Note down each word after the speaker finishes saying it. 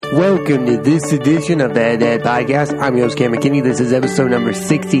Welcome to this edition of the Head to Head Podcast. I'm your host, Cam McKinney. This is episode number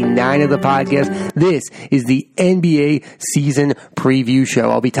 69 of the podcast. This is the NBA season preview show.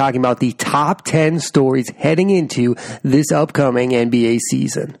 I'll be talking about the top 10 stories heading into this upcoming NBA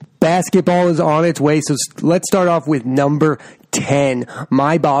season. Basketball is on its way, so let's start off with number 10.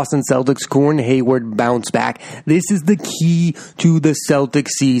 My Boston Celtics, Gordon Hayward bounce back. This is the key to the Celtics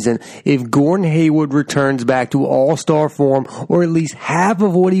season. If Gordon Hayward returns back to all-star form, or at least half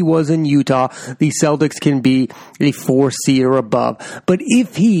of what he was in Utah, the Celtics can be a 4 seed or above. But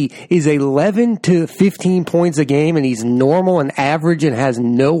if he is 11 to 15 points a game and he's normal and average and has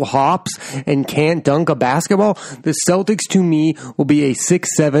no hops and can't dunk a basketball, the Celtics to me will be a 6,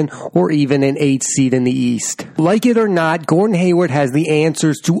 7, or even an 8 seed in the East. Like it or not, Gordon Hayward has the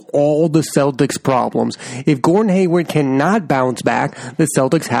answers to all the Celtics' problems. If Gordon Hayward cannot bounce back, the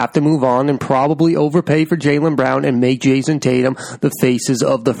Celtics have to move on and probably overpay for Jaylen Brown and make Jason Tatum the faces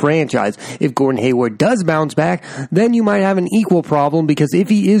of the franchise. If Gordon Hayward does bounce back, then you might have an equal problem because if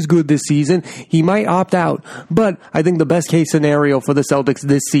he is good this season, he might opt out. But I think the best case scenario for the Celtics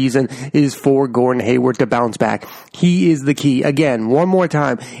this season is for Gordon Hayward to bounce back. He is the key. Again, one more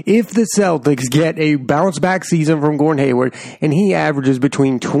time, if the Celtics get a bounce back season from Gordon Hayward, and he averages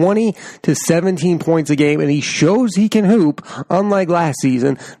between 20 to 17 points a game, and he shows he can hoop, unlike last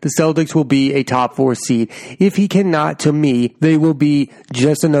season, the Celtics will be a top 4 seed. If he cannot, to me, they will be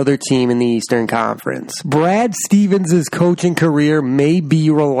just another team in the Eastern Conference. Brad Stevens' coaching career may be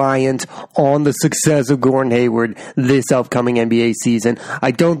reliant on the success of Gordon Hayward this upcoming NBA season.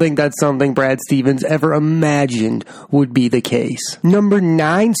 I don't think that's something Brad Stevens ever imagined would be the case. Number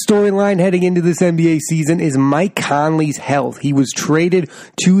 9 storyline heading into this NBA season is Mike Conley's health. He was traded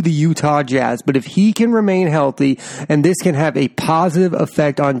to the Utah Jazz, but if he can remain healthy, and this can have a positive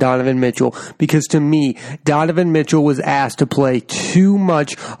effect on Donovan Mitchell, because to me, Donovan Mitchell was asked to play too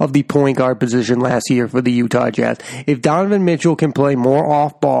much of the point guard position last year for the Utah Jazz. If Donovan Mitchell can play more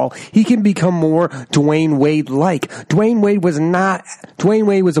off ball, he can become more Dwayne Wade-like. Dwayne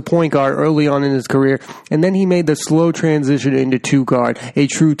Wade was a point guard early on in his career, and then he made the slow transition into two guard, a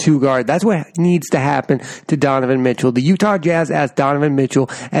true two guard. That's what needs to happen to Donovan Mitchell. The Utah Jazz asked Donovan Mitchell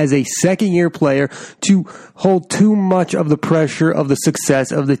as a second-year player to hold too much of the pressure of the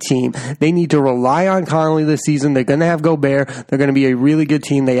success of the team. They need to rely on Conley this season. They're going to have Gobert. They're going to be a really good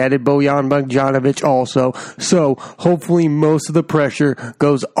team. They added Bojan Bogdanovic also. So hopefully most of the pressure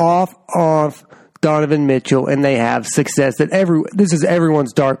goes off Donovan Mitchell, and they have success. This is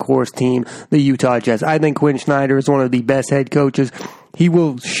everyone's dark horse team, the Utah Jazz. I think Quinn Snyder is one of the best head coaches. He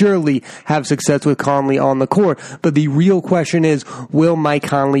will surely have success with Conley on the court, but the real question is, will Mike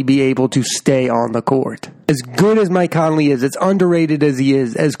Conley be able to stay on the court? As good as Mike Conley is, as underrated as he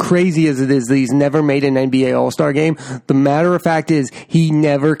is, as crazy as it is that he's never made an NBA All-Star game, the matter of fact is he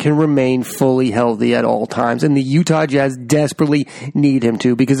never can remain fully healthy at all times, and the Utah Jazz desperately need him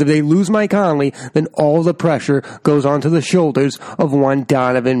to, because if they lose Mike Conley, then all the pressure goes onto the shoulders of one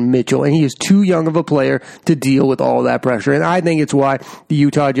Donovan Mitchell, and he is too young of a player to deal with all that pressure, and I think it's why the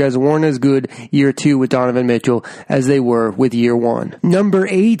Utah Jazz weren't as good year 2 with Donovan Mitchell as they were with year 1. Number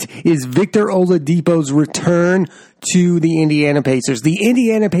 8 is Victor Oladipo's return to the Indiana Pacers. The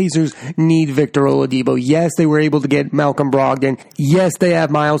Indiana Pacers need Victor Oladipo. Yes, they were able to get Malcolm Brogdon. Yes, they have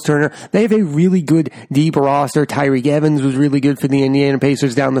Miles Turner. They have a really good deep roster. Tyreek Evans was really good for the Indiana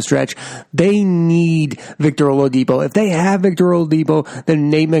Pacers down the stretch. They need Victor Oladipo. If they have Victor Oladipo, then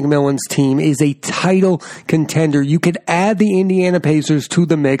Nate McMillan's team is a title contender. You could add the Indiana Pacers to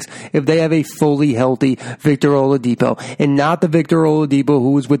the mix if they have a fully healthy Victor Oladipo, and not the Victor Oladipo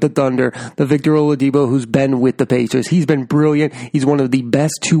who was with the Thunder, the Victor Oladipo who's been with the Pacers. He's been brilliant. He's one of the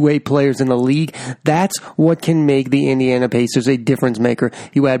best two-way players in the league. That's what can make the Indiana Pacers a difference maker.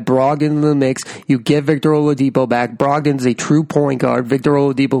 You add Brogdon in the mix. You get Victor Oladipo back. Brogdon's a true point guard. Victor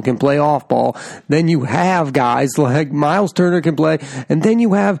Oladipo can play off ball. Then you have guys like Miles Turner can play. And then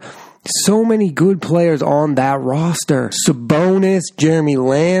you have so many good players on that roster. Sabonis, Jeremy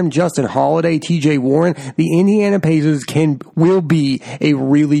Lamb, Justin Holiday, TJ Warren. The Indiana Pacers will be a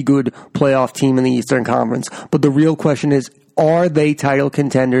really good playoff team in the Eastern Conference. But the real question is, are they title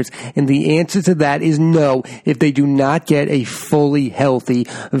contenders? And the answer to that is no, if they do not get a fully healthy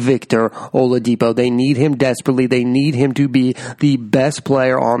Victor Oladipo. They need him desperately. They need him to be the best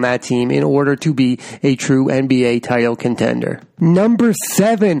player on that team in order to be a true NBA title contender. Number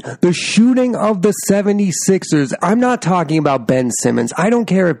 7, the shooting of the 76ers. I'm not talking about Ben Simmons. I don't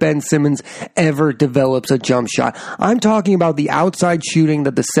care if Ben Simmons ever develops a jump shot. I'm talking about the outside shooting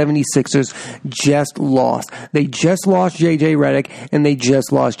that the 76ers just lost. They just lost J.J. J.J. Redick, and they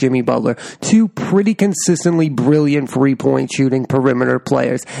just lost Jimmy Butler. Two pretty consistently brilliant three-point shooting perimeter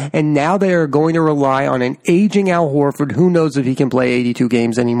players. And now they are going to rely on an aging Al Horford, who knows if he can play 82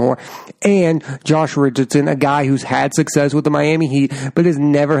 games anymore, and Josh Richardson, a guy who's had success with the Miami Heat, but has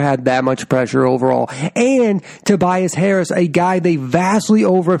never had that much pressure overall. And Tobias Harris, a guy they vastly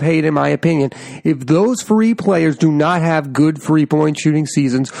overpaid, in my opinion. If those three players do not have good three-point shooting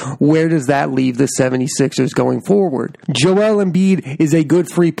seasons, where does that leave the 76ers going forward? Joel Embiid is a good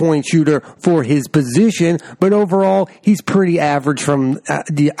three-point shooter for his position, but overall, he's pretty average from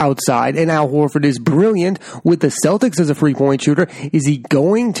the outside, and Al Horford is brilliant with the Celtics as a three-point shooter. Is he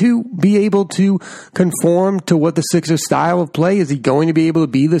going to be able to conform to what the Sixers style of play? Is he going to be able to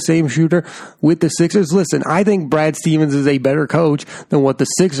be the same shooter with the Sixers? Listen, I think Brad Stevens is a better coach than what the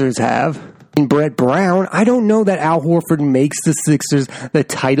Sixers have. And Brett Brown, I don't know that Al Horford makes the Sixers the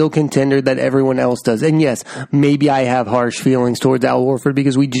title contender that everyone else does. And yes, maybe I have harsh feelings towards Al Horford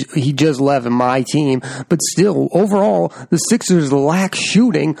because he just left my team. But still, overall, the Sixers lack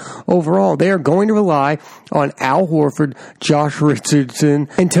shooting. Overall, they are going to rely on Al Horford, Josh Richardson,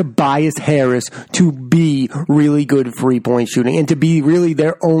 and Tobias Harris to be really good three-point shooting and to be really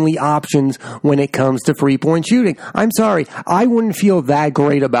their only options when it comes to three-point shooting. I'm sorry, I wouldn't feel that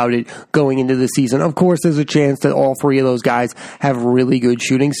great about it going into the season. Of course, there's a chance that all three of those guys have really good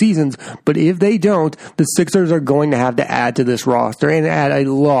shooting seasons, but if they don't, the Sixers are going to have to add to this roster and add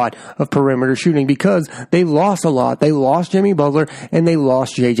a lot of perimeter shooting because they lost a lot. They lost Jimmy Butler and they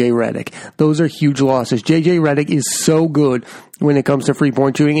lost J.J. Redick. Those are huge losses. J.J. Redick is so good when it comes to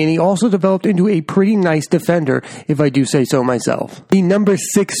three-point shooting, and he also developed into a pretty nice defender, if I do say so myself. The number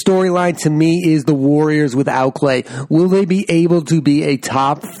 6 storyline to me is the Warriors without Klay. Will they be able to be a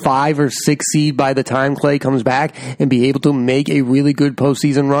top 5 or 6 seed by the time Klay comes back and be able to make a really good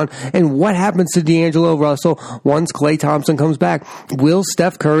postseason run? And what happens to D'Angelo Russell once Klay Thompson comes back? Will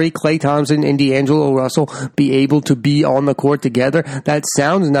Steph Curry, Klay Thompson, and D'Angelo Russell be able to be on the court together? That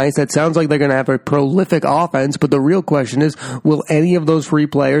sounds nice. That sounds like they're going to have a prolific offense, but the real question is, will any of those three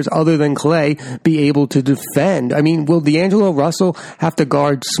players, other than Klay, be able to defend? I mean, will D'Angelo Russell have to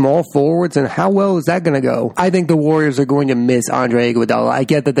guard small forwards, and how well is that going to go? I think the Warriors are going to miss Andre Iguodala. I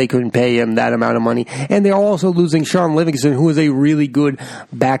get that they couldn't pay him that amount of money, and they're also losing Sean Livingston, who is a really good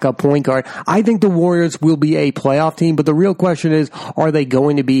backup point guard. I think the Warriors will be a playoff team, but the real question is, are they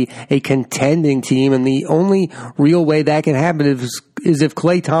going to be a contending team? And the only real way that can happen is if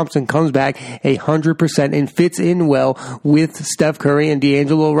Klay Thompson comes back 100% and fits in well with Steph Curry and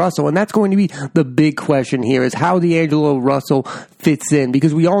D'Angelo Russell. And that's going to be the big question here, is how D'Angelo Russell fits in,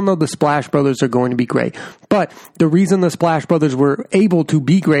 because we all know the Splash Brothers are going to be great. But the reason the Splash Brothers were able to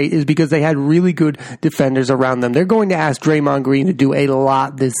be great is because they had really good defenders around them. They're going to ask Draymond Green to do a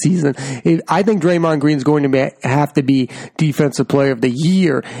lot this season. I think Draymond Green is going to have to be Defensive Player of the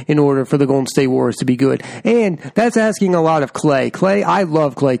Year in order for the Golden State Warriors to be good. And that's asking a lot of Klay. I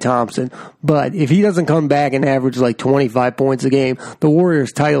love Klay Thompson, but if he doesn't come back and average like 25 points a game, the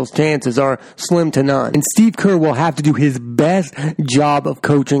Warriors' title chances are slim to none. And Steve Kerr will have to do his best job of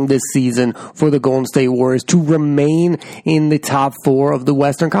coaching this season for the Golden State Warriors to remain in the top 4 of the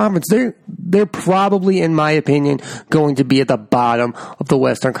Western Conference. They're probably, in my opinion, going to be at the bottom of the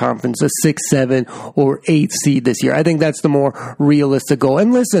Western Conference, a 6, 7, or 8 seed this year. I think that's the more realistic goal.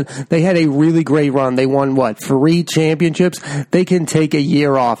 And listen, they had a really great run. They won, 3 championships? They can take a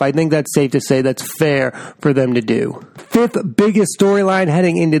year off. I think that's safe to say that's fair for them to do. 5th biggest storyline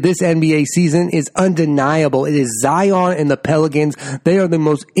heading into this NBA season is undeniable. It is Zion and the Pelicans. They are the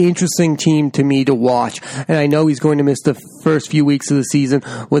most interesting team to me to watch. And I know he's going to miss the first few weeks of the season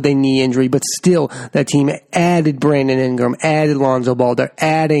with a knee injury, but still, that team added Brandon Ingram, added Lonzo Ball. They're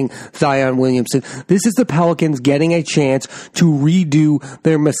adding Zion Williamson. This is the Pelicans getting a chance to redo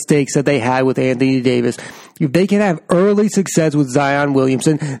their mistakes that they had with Anthony Davis. If they can have early success with Zion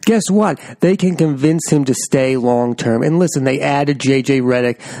Williamson, guess what? They can convince him to stay long term. And listen, they added J.J.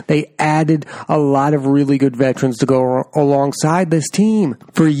 Redick. They added a lot of really good veterans to go alongside this team.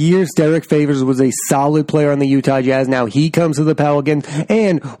 For years, Derek Favors was a solid player on the Utah Jazz. Now he comes to the Pelicans.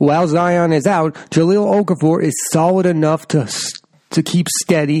 And while Zion is out, Jahlil Okafor is solid enough to keep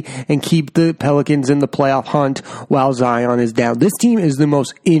steady and keep the Pelicans in the playoff hunt while Zion is down. This team is the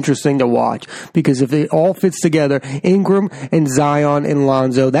most interesting to watch because if it all fits together, Ingram and Zion and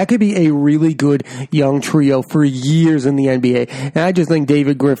Lonzo, that could be a really good young trio for years in the NBA. And I just think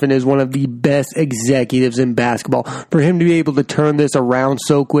David Griffin is one of the best executives in basketball. For him to be able to turn this around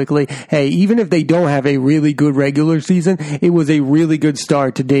so quickly, hey, even if they don't have a really good regular season, it was a really good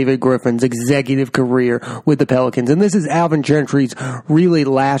start to David Griffin's executive career with the Pelicans. And this is Alvin Gentry's really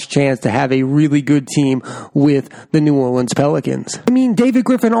last chance to have a really good team with the New Orleans Pelicans. I mean, David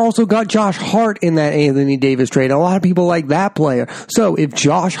Griffin also got Josh Hart in that Anthony Davis trade. A lot of people like that player. So if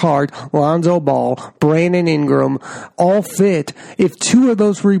Josh Hart, Lonzo Ball, Brandon Ingram all fit, if two of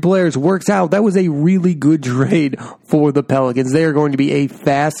those three players works out, that was a really good trade for the Pelicans. They are going to be a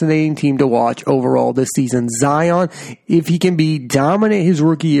fascinating team to watch overall this season. Zion, if he can be dominant his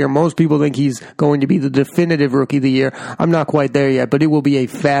rookie year, most people think he's going to be the definitive rookie of the year. I'm not quite there yet, but it will be a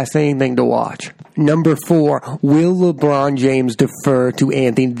fascinating thing to watch. Number 4, will LeBron James defer to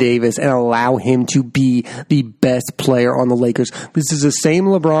Anthony Davis and allow him to be the best player on the Lakers? This is the same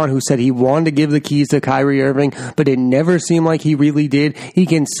LeBron who said he wanted to give the keys to Kyrie Irving, but it never seemed like he really did. He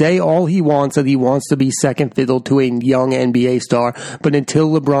can say all he wants, that he wants to be second fiddle to a young NBA star, but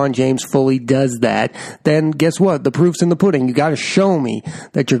until LeBron James fully does that, then guess what? The proof's in the pudding. You got to show me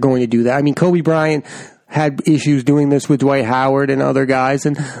that you're going to do that. I mean, Kobe Bryant had issues doing this with Dwight Howard and other guys,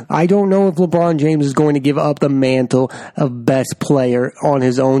 and I don't know if LeBron James is going to give up the mantle of best player on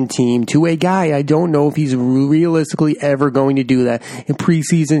his own team to a guy. I don't know if he's realistically ever going to do that. In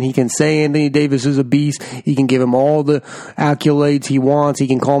preseason, he can say Anthony Davis is a beast. He can give him all the accolades he wants. He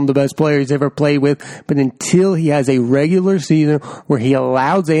can call him the best player he's ever played with, but until he has a regular season where he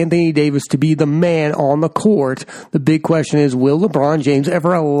allows Anthony Davis to be the man on the court, the big question is, will LeBron James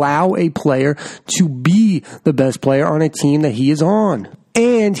ever allow a player to be the best player on a team that he is on?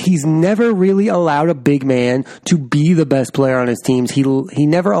 And he's never really allowed a big man to be the best player on his teams. He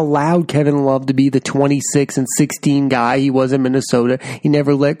never allowed Kevin Love to be the 26 and 16 guy he was in Minnesota. He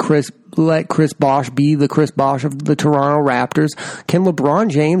never let Chris Bosh be the Chris Bosh of the Toronto Raptors. Can LeBron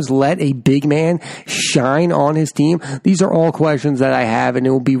James let a big man shine on his team? These are all questions that I have, and it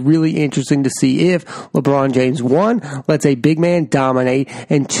will be really interesting to see if LeBron James, 1, lets a big man dominate,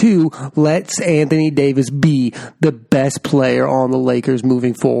 and 2, lets Anthony Davis be the best player on the Lakers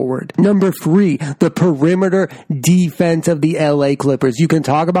moving forward. Number 3, the perimeter defense of the LA Clippers. You can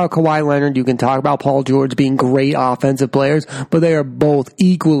talk about Kawhi Leonard, you can talk about Paul George being great offensive players, but they are both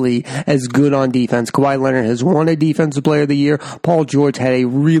equally as good on defense. Kawhi Leonard has won a Defensive Player of the Year. Paul George had a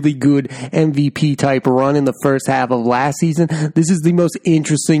really good MVP type run in the first half of last season. This is the most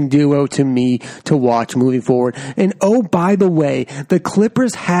interesting duo to me to watch moving forward. And oh, by the way, the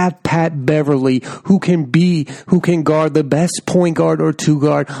Clippers have Pat Beverly, who can guard the best point guard or two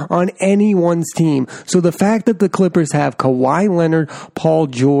guard on anyone's team. So the fact that the Clippers have Kawhi Leonard, Paul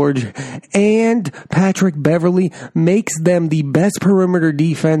George, and Patrick Beverly makes them the best perimeter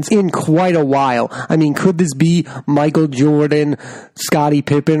defense in quite a while. I mean, could this be Michael Jordan, Scottie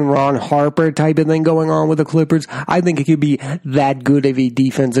Pippen, Ron Harper type of thing going on with the Clippers? I think it could be that good of a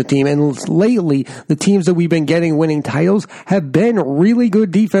defensive team. And lately, the teams that we've been getting winning titles have been really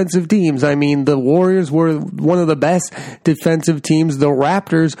good defensive teams. I mean, the Warriors were one of the best defensive teams. The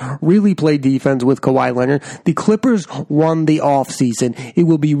Raptors really played defense with Kawhi Leonard. The Clippers won the offseason. It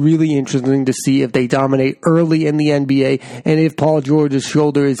will be really interesting to see if they dominate early in the NBA, and if Paul George's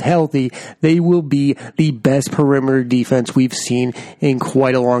shoulder is healthy, they will be the best perimeter defense we've seen in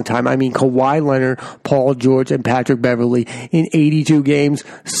quite a long time. I mean, Kawhi Leonard, Paul George, and Patrick Beverly in 82 games.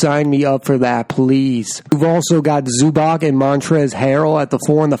 Sign me up for that, please. We've also got Zubac and Montrezl Harrell at the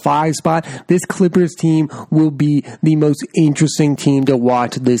 4 and the 5 spot. This Clippers team will be the most interesting team to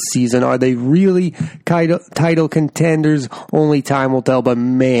watch this season. Are they really title contenders? Only time will tell, but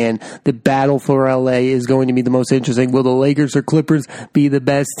man, the battle for LA is going to be the most interesting. Will the Lakers or Clippers be the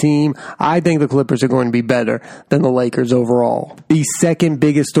best team? I think the Clippers are going to be better than the Lakers overall. The second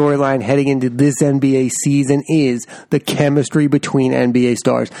biggest storyline heading into this NBA season is the chemistry between NBA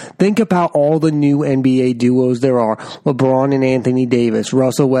stars. Think about all the new NBA duos there are. LeBron and Anthony Davis,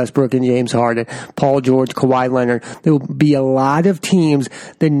 Russell Westbrook and James Harden, Paul George, Kawhi Leonard. There will be a lot of teams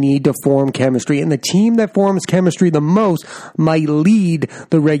that need to form chemistry, and the team that forms chemistry the most might lead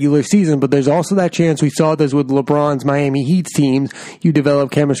the regular season, but there's also that chance, we saw this with LeBron's Miami Heat teams, you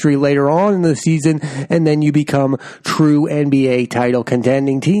develop chemistry later on in the season, and then you become true NBA title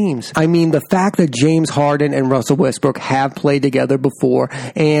contending teams. I mean, the fact that James Harden and Russell Westbrook have played together before,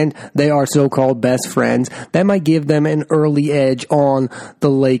 and they are so-called best friends, that might give them an early edge on the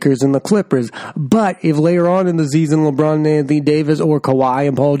Lakers and the Clippers. But if later on in the season LeBron and Anthony Davis or Kawhi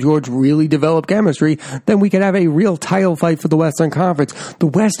and Paul George really develop chemistry, then we could have a real title fight for the Western Conference. The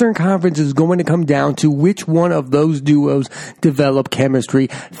Western Conference is going to come down to which one of those duos develop chemistry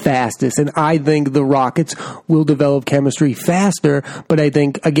fastest. And I think the Rockets will develop chemistry faster, but I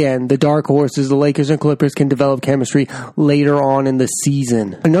think, again, the dark horses, the Lakers and Clippers, can develop chemistry later on in the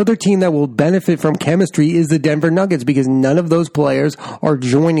season. Another team that will benefit from chemistry is the Denver Nuggets, because none of those players are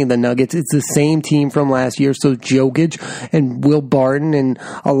joining the Nuggets. It's the same team from last year, so Jokic and Will Barton and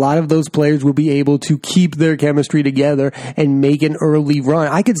a lot of those players will be able to keep their chemistry together and make an early run.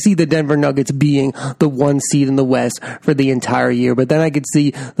 I could see the Denver Nuggets being the 1 seed in the West for the entire year, but then I could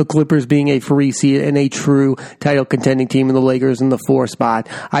see the Clippers being a 3 seed and a true title contending team, and the Lakers in the 4 spot.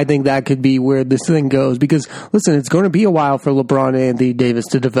 I think that could be where this thing goes, because listen, it's going to be a while for LeBron and Anthony Davis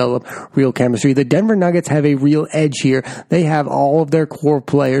to develop real chemistry. The Denver Nuggets have a real edge here. They have all of their core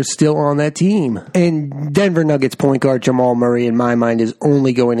players still on that team. And Denver Nuggets point guard Jamal Murray, in my mind, is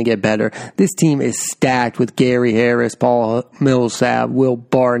only going to get better. This team is stacked with Gary Harris, Paul Millsap, Will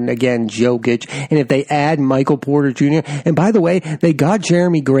Barton, again, Jokic. And if they add Michael Porter Jr., and by the way, they got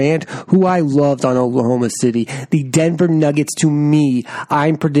Jeremy Grant, who I loved on Oklahoma City. The Denver Nuggets, to me,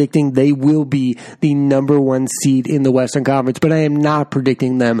 I'm predicting they will be the number 1 seed in the Western Conference, but I am not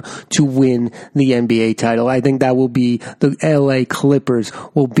predicting them to win the NBA title. I think that will be the LA Clippers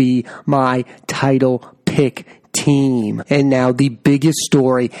will be my title pick team. And now the biggest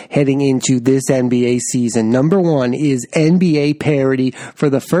story heading into this NBA season. Number 1 is NBA parity. For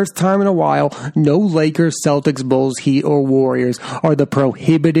the first time in a while, no Lakers, Celtics, Bulls, Heat, or Warriors are the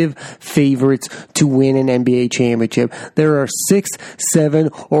prohibitive favorites to win an NBA championship. There are 6, 7,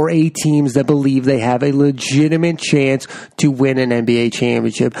 or 8 teams that believe they have a legitimate chance to win an NBA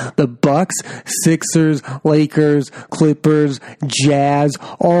championship. The Bucks, Sixers, Lakers, Clippers, Jazz,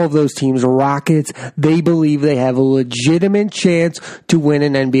 all of those teams, Rockets, they believe they have a legitimate chance to win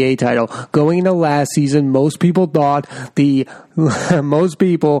an NBA title. Going into last season, most people thought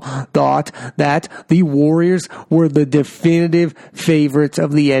that the Warriors were the definitive favorites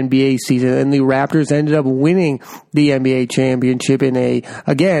of the NBA season, and the Raptors ended up winning the NBA championship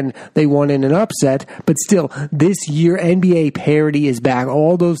they won in an upset, but still, this year NBA parity is back.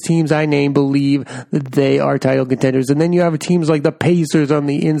 All those teams I named believe that they are title contenders, and then you have teams like the Pacers on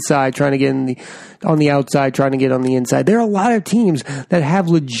the inside trying to get on the outside trying to get on the inside. There are a lot of teams that have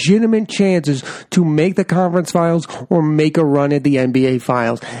legitimate chances to make the conference finals or make a run at the NBA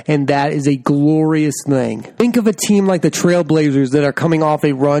finals, and that is a glorious thing. Think of a team like the Trailblazers that are coming off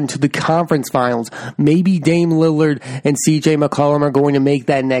a run to the conference finals. Maybe Dame Lillard and CJ McCollum are going to make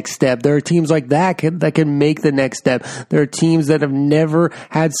that next step. There are teams like that can make the next step. There are teams that have never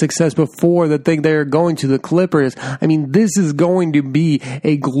had success before that think they're going to. The Clippers. I mean, this is going to be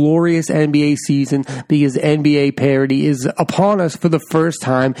a glorious NBA season because NBA parity is upon us for the first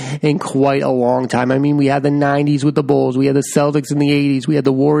time in quite a long time. I mean, we had the 90s with the Bulls. We had the Celtics in the 80s. We had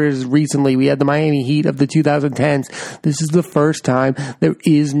the Warriors recently. We had the Miami Heat of the 2010s. This is the first time there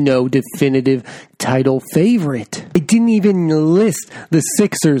is no definitive title favorite. I didn't even list the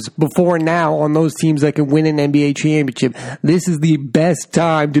Sixers before now on those teams that can win an NBA championship. This is the best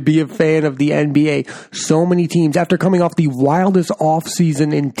time to be a fan of the NBA. So many teams, after coming off the wildest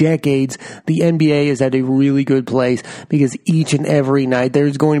offseason in decades, the NBA is at a really good place because each and every night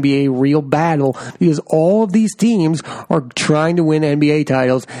there's going to be a real battle because all of these teams are trying to win NBA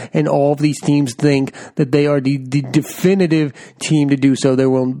titles and all of these teams think that they are the definitive team to do so.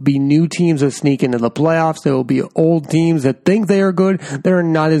 There will be new teams that sneak into the playoffs. There will be old teams that think they are good. They're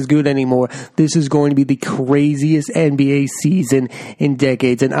not as good anymore. This is going to be the craziest NBA season in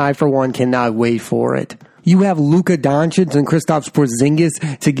decades, and I, for one, cannot wait for it. You have Luka Doncic and Kristaps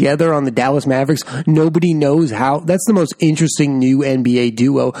Porzingis together on the Dallas Mavericks. Nobody knows how. That's the most interesting new NBA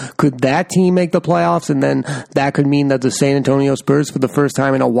duo. Could that team make the playoffs? And then that could mean that the San Antonio Spurs, for the first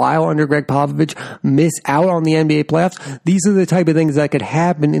time in a while under Greg Popovich, miss out on the NBA playoffs. These are the type of things that could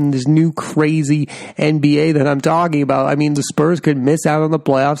happen in this new crazy NBA that I'm talking about. I mean, the Spurs could miss out on the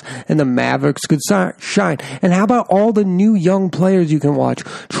playoffs and the Mavericks could shine. And how about all the new young players you can watch?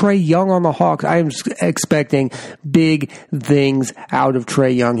 Trae Young on the Hawks. I am expecting big things out of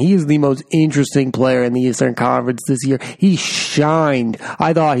Trae Young. He is the most interesting player in the Eastern Conference this year. He shined.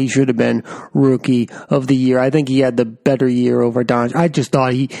 I thought he should have been Rookie of the Year. I think he had the better year over Doncic. I just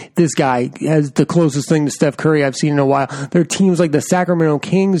thought this guy has the closest thing to Steph Curry I've seen in a while. There are teams like the Sacramento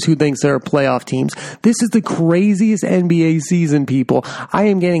Kings who thinks they're playoff teams. This is the craziest NBA season, people. I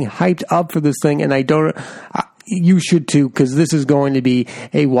am getting hyped up for this thing, and you should too, because this is going to be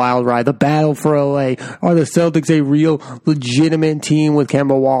a wild ride. The battle for LA. Are the Celtics a real legitimate team with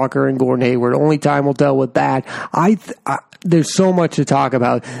Kemba Walker and Gordon Hayward? Only time will tell with that. There's so much to talk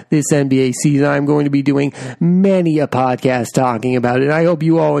about this NBA season. I'm going to be doing many a podcast talking about it. And I hope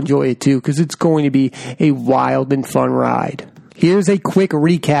you all enjoy it too, because it's going to be a wild and fun ride. Here's a quick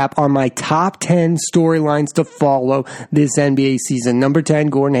recap on my top 10 storylines to follow this NBA season. Number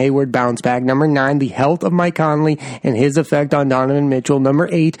 10, Gordon Hayward bounce back. Number 9, the health of Mike Conley and his effect on Donovan Mitchell. Number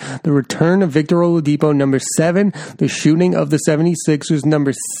 8, the return of Victor Oladipo. Number 7, the shooting of the 76ers.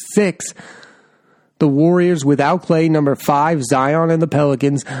 Number 6, the Warriors without Klay. Number 5, Zion and the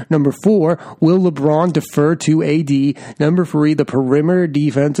Pelicans. Number 4, will LeBron defer to AD? Number 3, the perimeter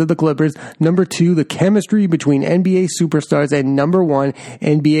defense of the Clippers. Number 2, the chemistry between NBA superstars. And number 1,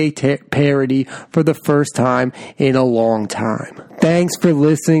 NBA parity for the first time in a long time. Thanks for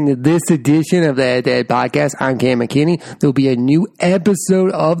listening to this edition of the Head to Head Podcast. I'm Cam McKinney. There'll be a new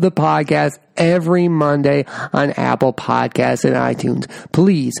episode of the podcast every Monday on Apple Podcasts and iTunes.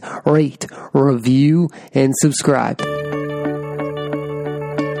 Please rate, review, and subscribe.